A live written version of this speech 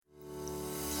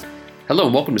Hello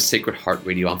and welcome to Sacred Heart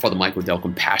Radio. I'm Father Michael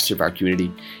Delcom, pastor of our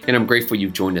community, and I'm grateful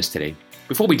you've joined us today.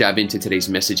 Before we dive into today's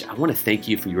message, I want to thank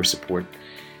you for your support.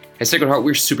 At Sacred Heart,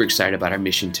 we're super excited about our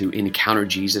mission to encounter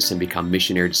Jesus and become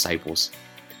missionary disciples.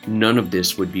 None of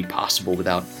this would be possible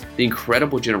without the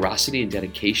incredible generosity and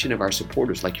dedication of our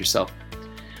supporters like yourself.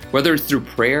 Whether it's through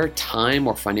prayer, time,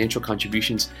 or financial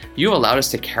contributions, you have allowed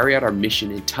us to carry out our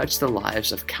mission and touch the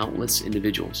lives of countless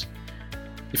individuals.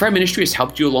 If our ministry has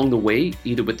helped you along the way,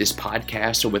 either with this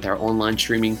podcast or with our online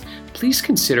streaming, please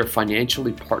consider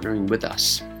financially partnering with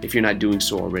us if you're not doing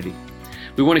so already.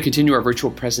 We want to continue our virtual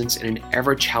presence in an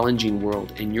ever-challenging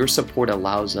world, and your support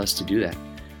allows us to do that.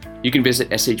 You can visit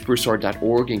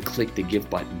shbroussard.org and click the Give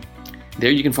button.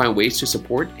 There you can find ways to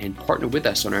support and partner with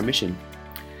us on our mission.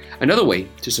 Another way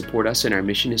to support us in our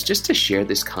mission is just to share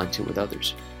this content with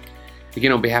others.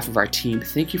 Again, on behalf of our team,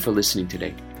 thank you for listening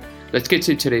today. Let's get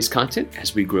to today's content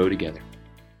as we grow together.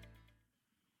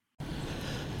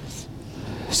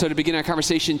 So to begin our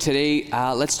conversation today,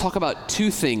 let's talk about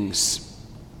two things.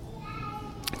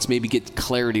 Let's maybe get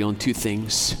clarity on two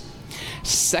things.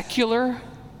 Secular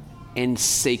and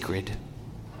sacred.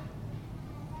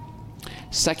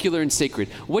 Secular and sacred.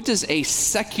 What does a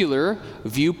secular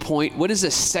viewpoint, what does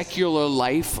a secular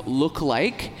life look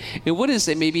like? And what does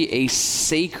maybe a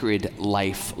sacred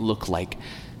life look like?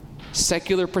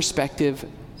 Secular perspective,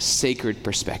 sacred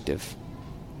perspective.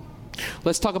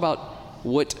 Let's talk about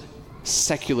what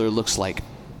secular looks like.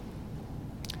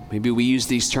 Maybe we use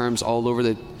these terms all over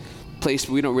the place,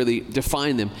 but we don't really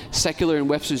define them. Secular in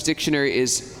Webster's dictionary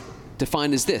is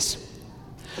defined as this: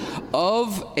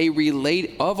 of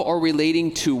or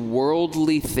relating to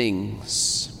worldly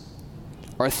things,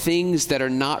 are things that are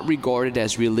not regarded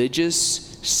as religious,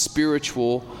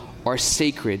 spiritual, or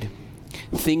sacred.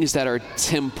 Things that are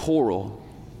temporal,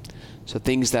 so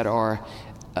things that are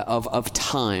of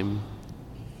time.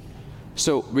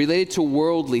 So related to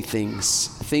worldly things,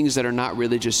 things that are not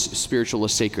religious, spiritual, or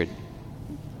sacred.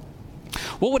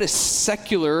 What would a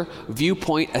secular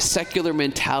viewpoint, a secular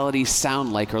mentality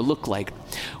sound like or look like?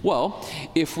 Well,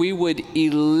 if we would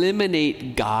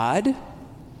eliminate God,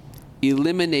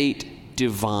 eliminate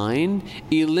divine,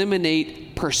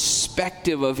 eliminate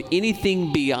perspective of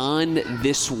anything beyond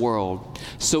this world.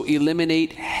 So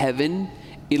eliminate heaven,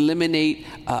 eliminate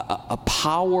a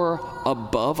power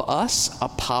above us, a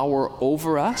power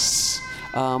over us,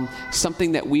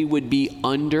 something that we would be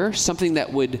under, something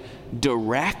that would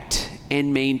direct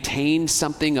and maintain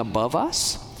something above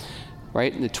us.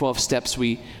 Right? In the 12 steps,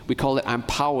 we call it I'm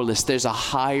powerless. There's a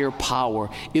higher power.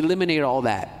 Eliminate all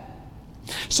that.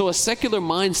 So a secular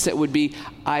mindset would be,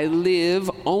 I live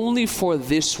only for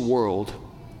this world.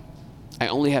 I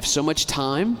only have so much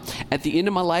time. At the end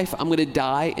of my life, I'm going to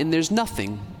die and there's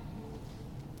nothing.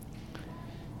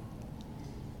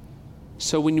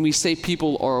 So when we say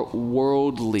people are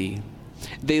worldly,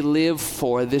 they live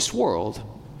for this world.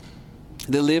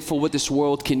 They live for what this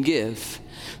world can give.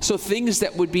 So things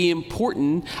that would be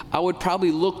important, I would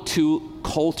probably look to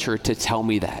culture to tell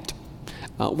me that.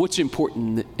 What's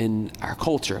important in our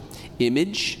culture?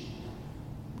 Image,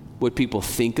 what people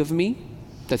think of me,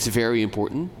 that's very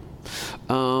important.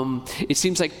 It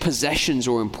seems like possessions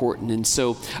are important, and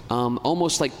so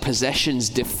almost like possessions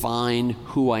define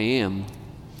who I am.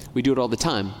 We do it all the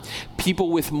time. People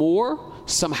with more,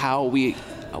 somehow we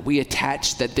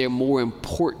attach that they're more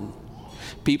important.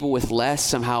 People with less,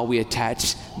 somehow we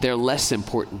attach they're less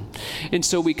important. And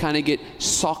so we kind of get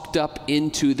sucked up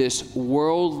into this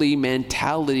worldly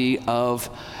mentality of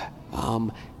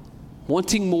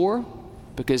wanting more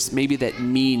because maybe that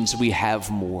means we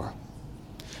have more.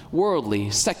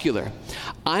 Worldly, secular.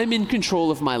 I'm in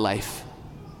control of my life.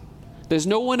 There's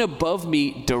no one above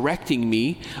me directing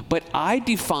me, but I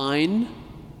define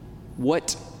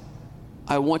what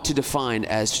I want to define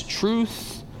as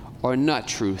truth or not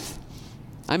truth.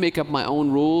 I make up my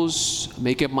own rules,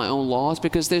 make up my own laws,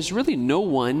 because there's really no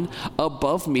one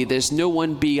above me. There's no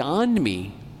one beyond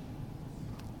me.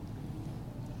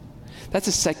 That's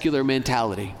a secular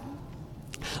mentality.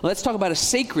 Let's talk about a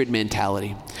sacred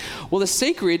mentality. Well, the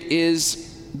sacred is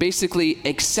basically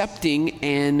accepting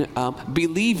and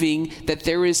believing that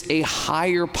there is a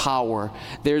higher power.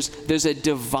 There's a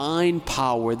divine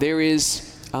power. There is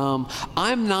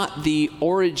I'm not the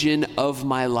origin of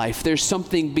my life. There's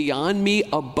something beyond me,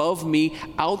 above me,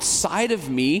 outside of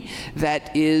me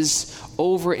that is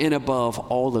over and above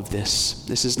all of this.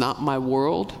 This is not my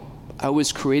world. I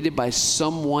was created by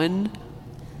someone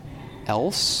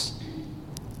else.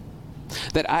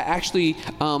 That I actually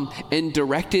am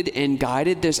directed and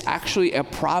guided. There's actually a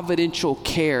providential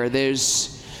care.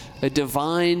 There's a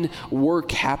divine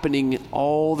work happening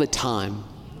all the time.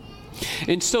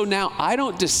 And so now I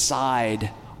don't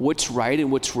decide what's right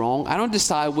and what's wrong. I don't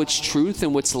decide what's truth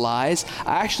and what's lies.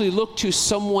 I actually look to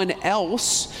someone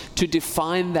else to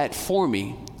define that for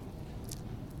me.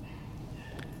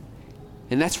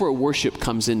 And that's where worship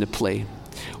comes into play.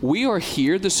 We are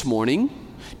here this morning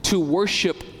to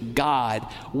worship God.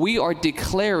 We are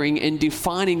declaring and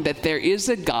defining that there is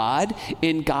a God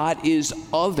and God is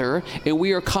other, and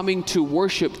we are coming to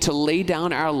worship, to lay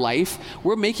down our life.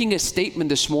 We're making a statement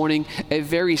this morning, a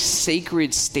very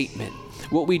sacred statement.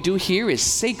 What we do here is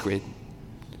sacred.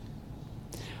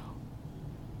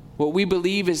 What we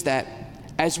believe is that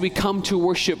as we come to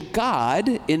worship God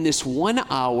in this 1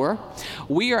 hour,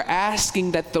 we are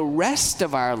asking that the rest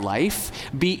of our life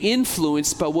be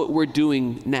influenced by what we're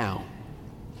doing now.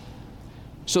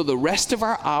 So the rest of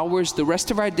our hours, the rest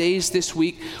of our days this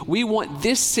week, we want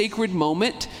this sacred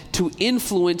moment to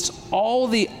influence all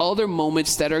the other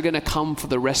moments that are going to come for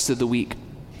the rest of the week.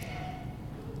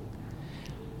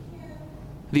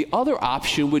 The other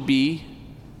option would be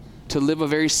to live a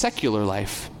very secular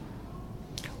life.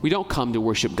 We don't come to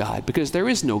worship God because there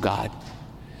is no God.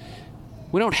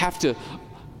 We don't have to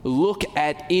look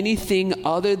at anything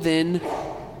other than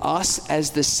us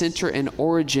as the center and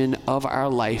origin of our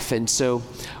life. And so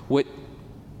what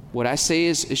I say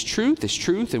is truth,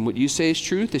 and what you say is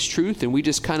truth, and we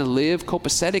just kind of live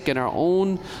copacetic in our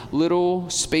own little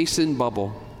space and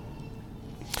bubble.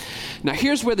 Now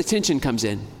here's where the tension comes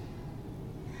in.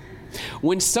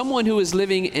 When someone who is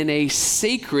living in a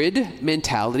sacred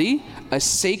mentality, a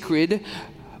sacred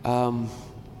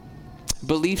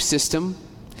belief system,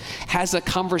 has a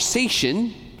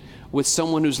conversation with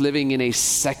someone who's living in a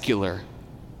secular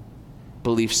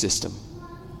belief system,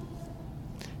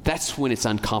 that's when it's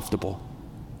uncomfortable.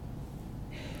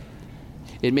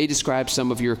 It may describe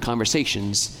some of your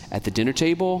conversations at the dinner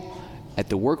table, at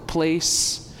the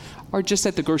workplace, or just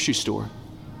at the grocery store.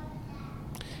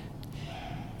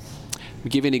 I'll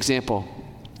give you an example.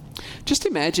 Just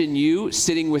imagine you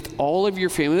sitting with all of your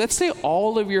family. Let's say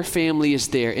all of your family is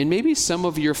there, and maybe some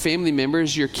of your family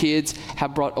members, your kids,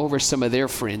 have brought over some of their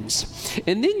friends.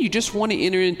 And then you just want to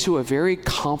enter into a very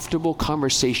comfortable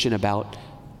conversation about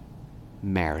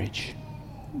marriage.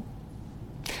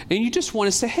 And you just want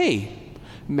to say, hey,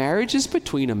 marriage is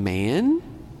between a man,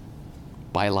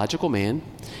 biological man,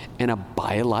 and a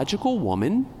biological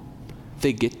woman.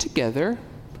 They get together,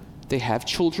 they have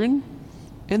children,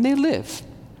 and they live.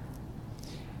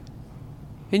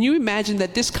 And you imagine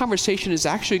that this conversation is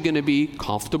actually going to be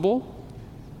comfortable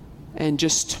and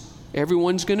just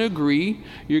everyone's going to agree.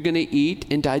 You're going to eat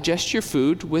and digest your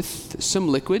food with some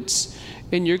liquids,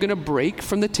 and you're going to break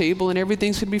from the table and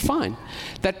everything's going to be fine.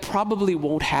 That probably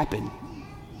won't happen.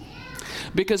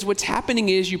 Because what's happening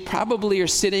is you probably are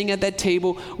sitting at that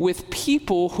table with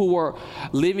people who are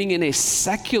living in a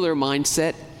secular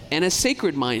mindset and a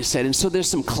sacred mindset. And so there's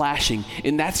some clashing,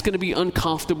 and that's going to be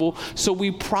uncomfortable. So we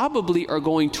probably are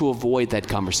going to avoid that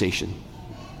conversation.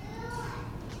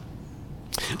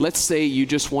 Let's say you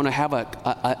just want to have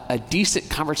a decent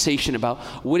conversation about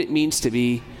what it means to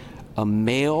be a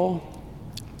male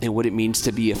and what it means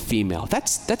to be a female.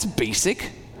 That's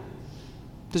basic.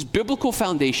 There's biblical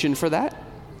foundation for that.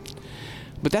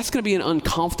 But that's going to be an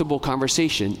uncomfortable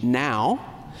conversation now,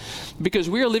 because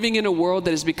we are living in a world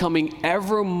that is becoming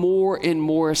ever more and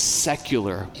more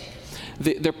secular.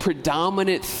 The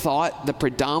predominant thought, the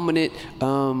predominant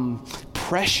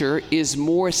pressure is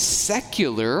more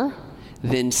secular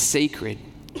than sacred.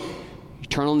 You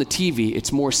turn on the TV,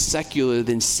 it's more secular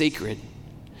than sacred.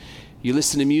 You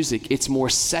listen to music, it's more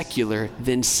secular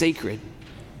than sacred.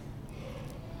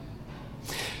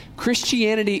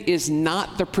 Christianity is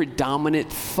not the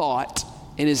predominant thought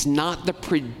and is not the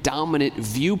predominant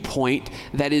viewpoint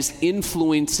that is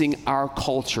influencing our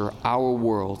culture, our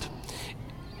world.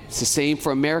 It's the same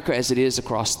for America as it is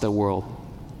across the world.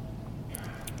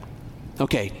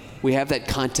 Okay, we have that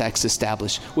context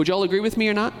established. Would you all agree with me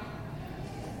or not?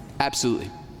 Absolutely.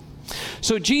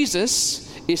 So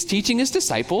Jesus is teaching his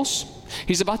disciples.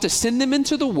 He's about to send them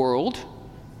into the world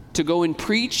to go and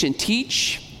preach and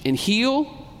teach and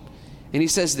heal. And he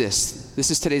says this.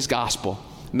 This is today's gospel.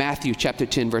 Matthew chapter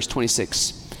 10, verse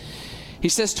 26. He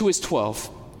says to his 12,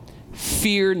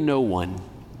 fear no one.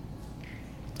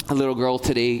 A little girl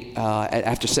today,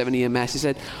 after 7 a.m. Mass, he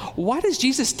said, why does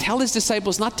Jesus tell his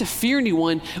disciples not to fear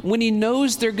anyone when he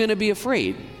knows they're going to be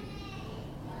afraid?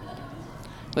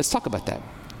 Let's talk about that.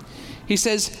 He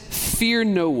says, fear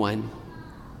no one.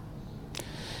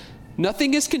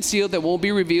 Nothing is concealed that won't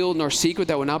be revealed, nor secret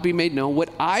that will not be made known. What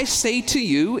I say to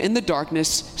you in the darkness,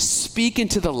 speak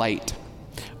into the light.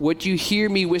 What you hear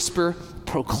me whisper,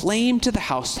 proclaim to the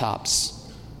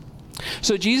housetops.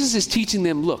 So Jesus is teaching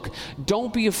them, look,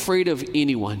 don't be afraid of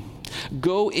anyone.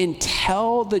 Go and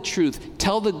tell the truth.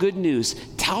 Tell the good news.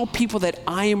 Tell people that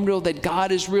I am real, that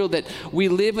God is real, that we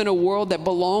live in a world that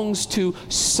belongs to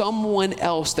someone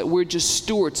else, that we're just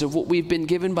stewards of what we've been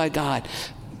given by God,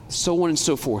 so on and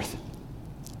so forth.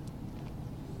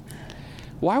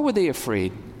 Why were they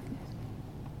afraid?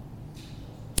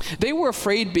 They were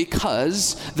afraid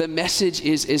because the message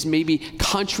is maybe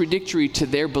contradictory to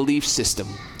their belief system.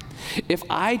 If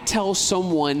I tell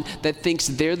someone that thinks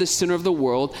they're the center of the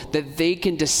world, that they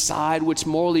can decide what's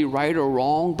morally right or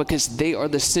wrong because they are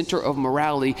the center of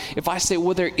morality, if I say,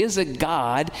 well, there is a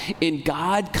God and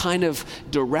God kind of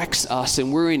directs us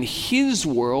and we're in His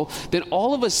world, then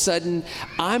all of a sudden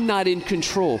I'm not in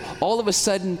control. All of a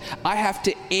sudden I have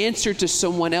to answer to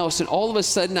someone else, and all of a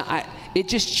sudden it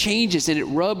just changes and it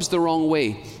rubs the wrong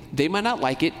way. They might not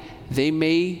like it. They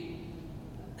may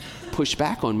push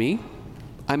back on me.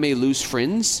 I may lose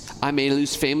friends. I may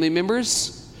lose family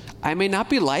members. I may not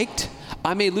be liked.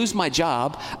 I may lose my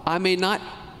job. I may not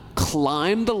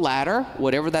climb the ladder,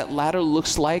 whatever that ladder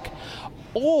looks like,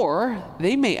 or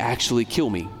they may actually kill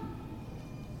me.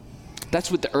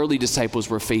 That's what the early disciples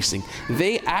were facing.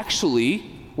 They actually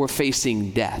were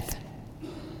facing death.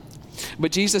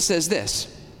 But Jesus says this.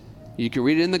 You can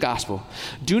read it in the gospel.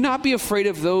 Do not be afraid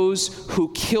of those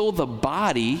who kill the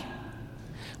body,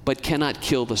 but cannot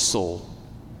kill the soul.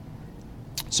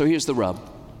 So here's the rub.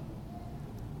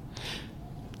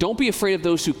 Don't be afraid of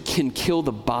those who can kill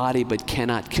the body but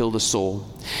cannot kill the soul.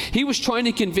 He was trying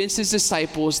to convince his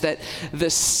disciples that the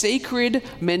sacred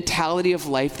mentality of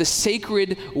life, the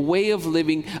sacred way of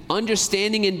living,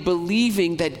 understanding and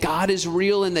believing that God is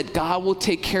real and that God will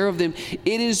take care of them,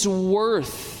 it is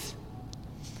worth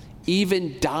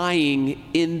even dying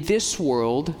in this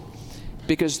world,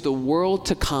 because the world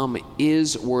to come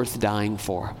is worth dying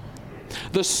for.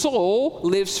 The soul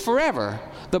lives forever.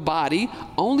 The body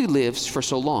only lives for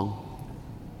so long.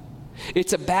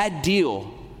 It's a bad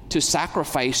deal to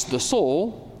sacrifice the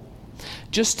soul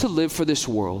just to live for this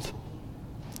world.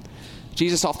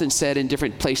 Jesus often said in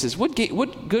different places, what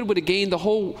good would it gain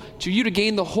you to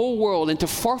gain the whole world and to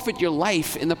forfeit your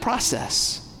life in the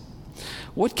process?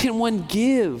 What can one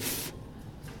give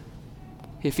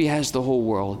if he has the whole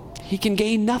world? He can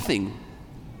gain nothing.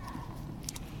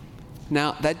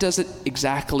 Now, that doesn't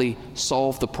exactly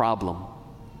solve the problem.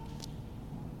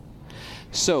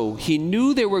 So, he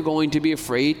knew they were going to be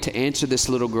afraid to answer this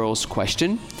little girl's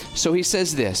question. So he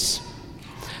says this,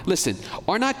 listen,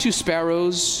 are not 2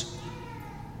 sparrows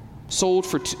sold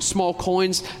for small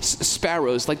coins?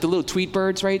 Sparrows, like the little tweet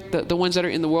birds, right? The ones that are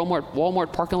in the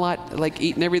Walmart parking lot, like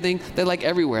eating everything. They're like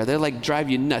everywhere. They're like drive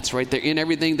you nuts, right? They're in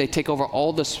everything. They take over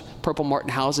all the Purple Martin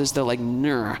houses. They're like,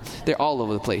 they're all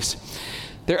over the place.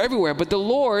 They're everywhere. But the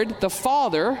Lord, the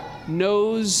Father,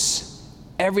 knows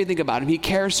everything about them. He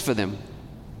cares for them.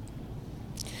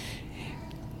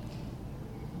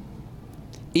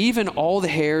 Even all the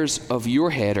hairs of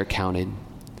your head are counted.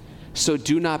 So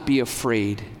do not be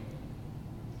afraid,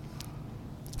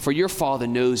 for your Father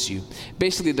knows you.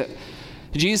 Basically,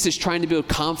 Jesus is trying to build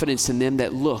confidence in them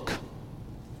that, look,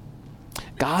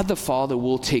 God the Father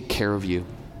will take care of you.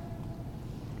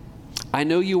 I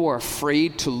know you are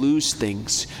afraid to lose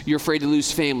things. You're afraid to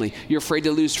lose family. You're afraid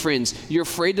to lose friends. You're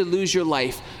afraid to lose your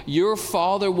life. Your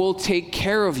Father will take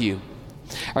care of you.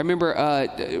 I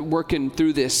remember working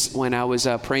through this when I was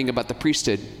praying about the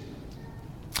priesthood.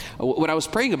 What I was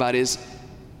praying about is,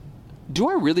 do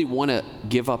I really want to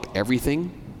give up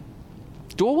everything?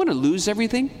 Do I want to lose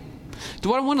everything?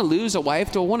 Do I want to lose a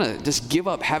wife? Do I want to just give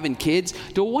up having kids?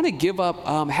 Do I want to give up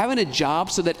having a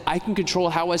job so that I can control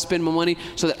how I spend my money,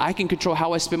 so that I can control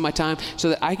how I spend my time, so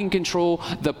that I can control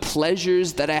the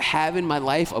pleasures that I have in my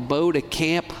life, a boat, a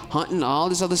camp, hunting, all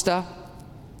this other stuff?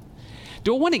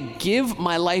 Do I want to give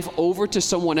my life over to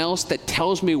someone else that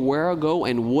tells me where I go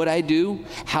and what I do,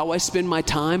 how I spend my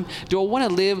time? Do I want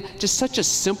to live just such a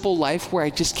simple life where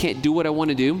I just can't do what I want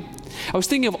to do? I was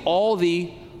thinking of all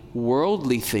the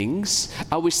worldly things.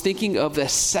 I was thinking of the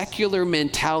secular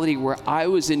mentality where I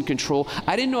was in control.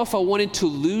 I didn't know if I wanted to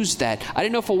lose that. I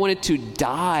didn't know if I wanted to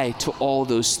die to all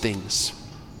those things.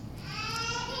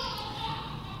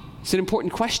 It's an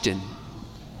important question.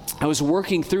 I was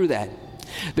working through that.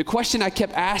 The question I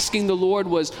kept asking the Lord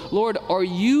was, Lord, are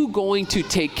you going to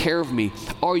take care of me?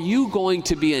 Are you going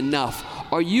to be enough?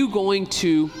 Are you going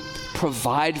to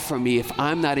provide for me if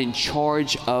I'm not in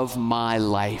charge of my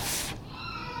life?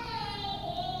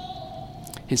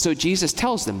 And so Jesus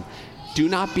tells them, do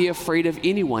not be afraid of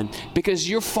anyone, because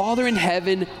your Father in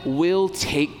heaven will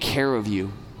take care of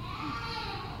you.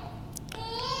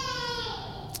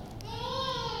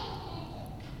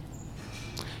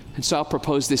 And so I'll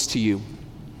propose this to you.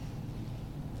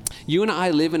 You and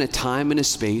I live in a time and a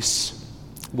space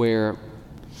where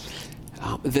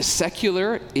the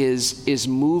secular is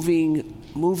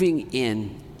moving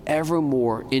in ever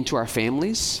more into our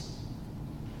families,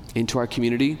 into our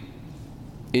community,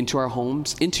 into our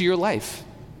homes, into your life.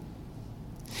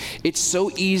 It's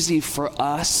so easy for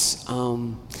us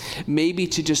maybe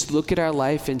to just look at our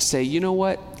life and say, you know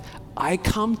what? I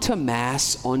come to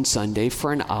Mass on Sunday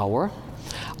for an hour.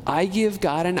 I give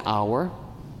God an hour.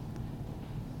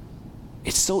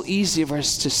 It's so easy for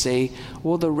us to say,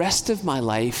 well, the rest of my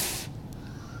life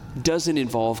doesn't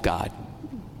involve God.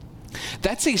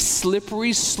 That's a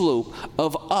slippery slope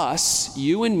of us,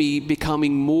 you and me,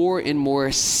 becoming more and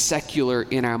more secular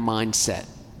in our mindset.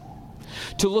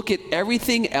 To look at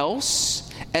everything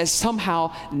else as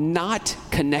somehow not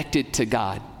connected to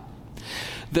God.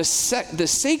 The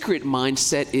sacred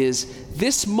mindset is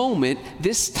this moment,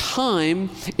 this time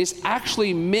is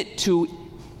actually meant to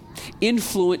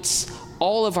influence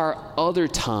all of our other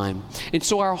time. And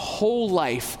so our whole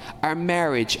life, our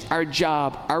marriage, our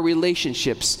job, our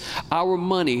relationships, our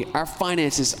money, our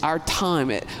finances, our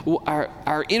time,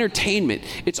 our entertainment,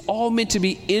 it's all meant to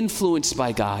be influenced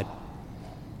by God.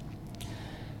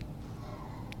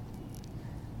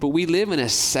 But we live in a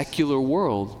secular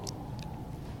world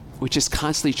which is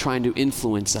constantly trying to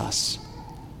influence us.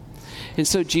 And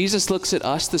so Jesus looks at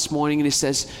us this morning and he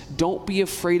says, don't be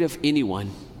afraid of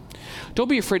anyone. Don't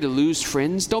be afraid to lose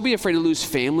friends. Don't be afraid to lose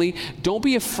family. Don't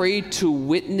be afraid to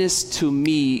witness to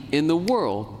me in the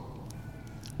world.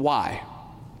 Why?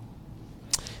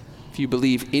 If you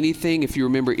believe anything, if you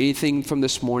remember anything from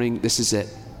this morning, this is it.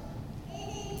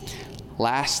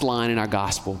 Last line in our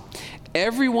gospel.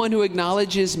 Everyone who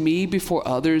acknowledges me before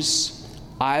others,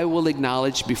 I will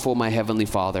acknowledge before my heavenly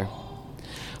Father.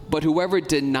 But whoever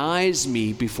denies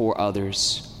me before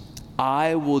others,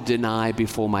 I will deny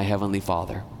before my heavenly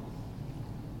Father.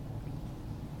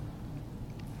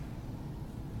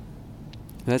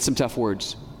 That's some tough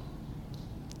words.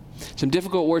 Some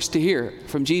difficult words to hear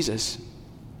from Jesus.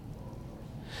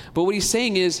 But what he's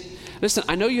saying is, listen,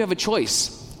 I know you have a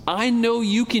choice. I know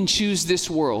you can choose this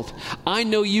world. I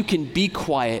know you can be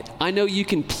quiet. I know you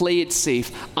can play it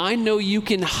safe. I know you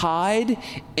can hide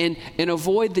and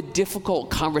avoid the difficult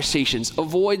conversations,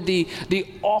 avoid the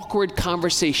awkward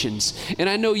conversations. And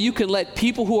I know you can let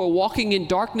people who are walking in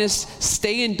darkness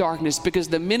stay in darkness, because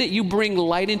the minute you bring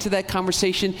light into that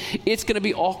conversation, it's going to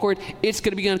be awkward, it's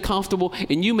going to be uncomfortable,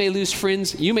 and you may lose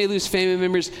friends, you may lose family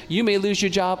members, you may lose your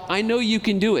job. I know you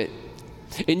can do it.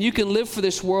 And you can live for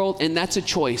this world, and that's a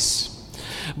choice.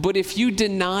 But if you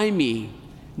deny me,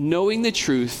 knowing the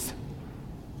truth,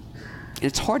 and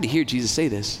it's hard to hear Jesus say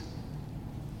this.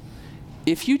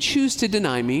 If you choose to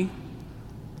deny me,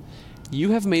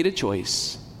 you have made a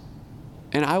choice,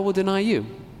 and I will deny you.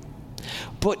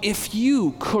 But if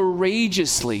you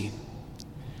courageously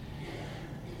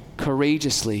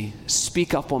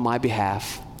speak up on my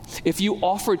behalf, if you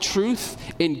offer truth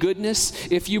and goodness,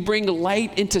 if you bring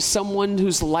light into someone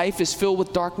whose life is filled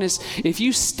with darkness, if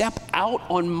you step out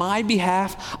on my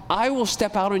behalf, I will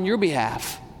step out on your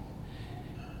behalf.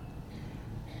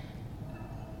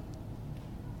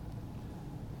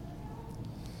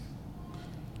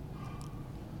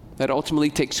 That ultimately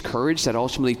takes courage, that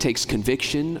ultimately takes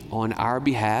conviction on our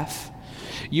behalf.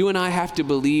 You and I have to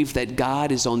believe that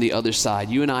God is on the other side.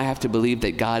 You and I have to believe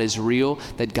that God is real,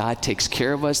 that God takes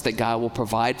care of us, that God will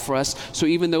provide for us. So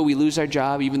even though we lose our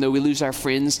job, even though we lose our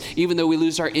friends, even though we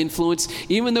lose our influence,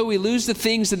 even though we lose the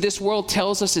things that this world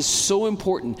tells us is so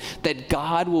important, that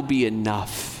God will be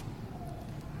enough.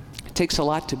 It takes a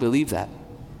lot to believe that.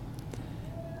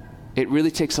 It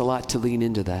really takes a lot to lean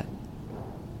into that.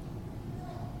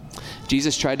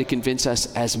 Jesus tried to convince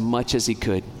us as much as he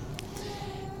could.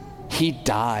 He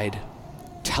died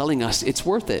telling us it's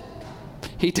worth it.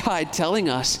 He died telling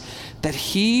us that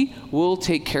he will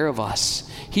take care of us.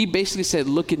 He basically said,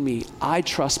 look at me. I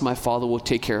trust my Father will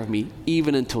take care of me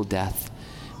even until death.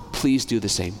 Please do the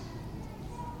same.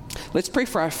 Let's pray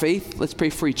for our faith. Let's pray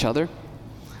for each other.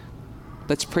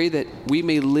 Let's pray that we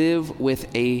may live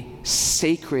with a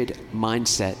sacred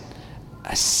mindset,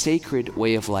 a sacred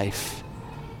way of life,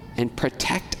 and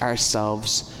protect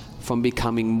ourselves from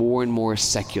becoming more and more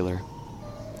secular.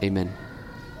 Amen.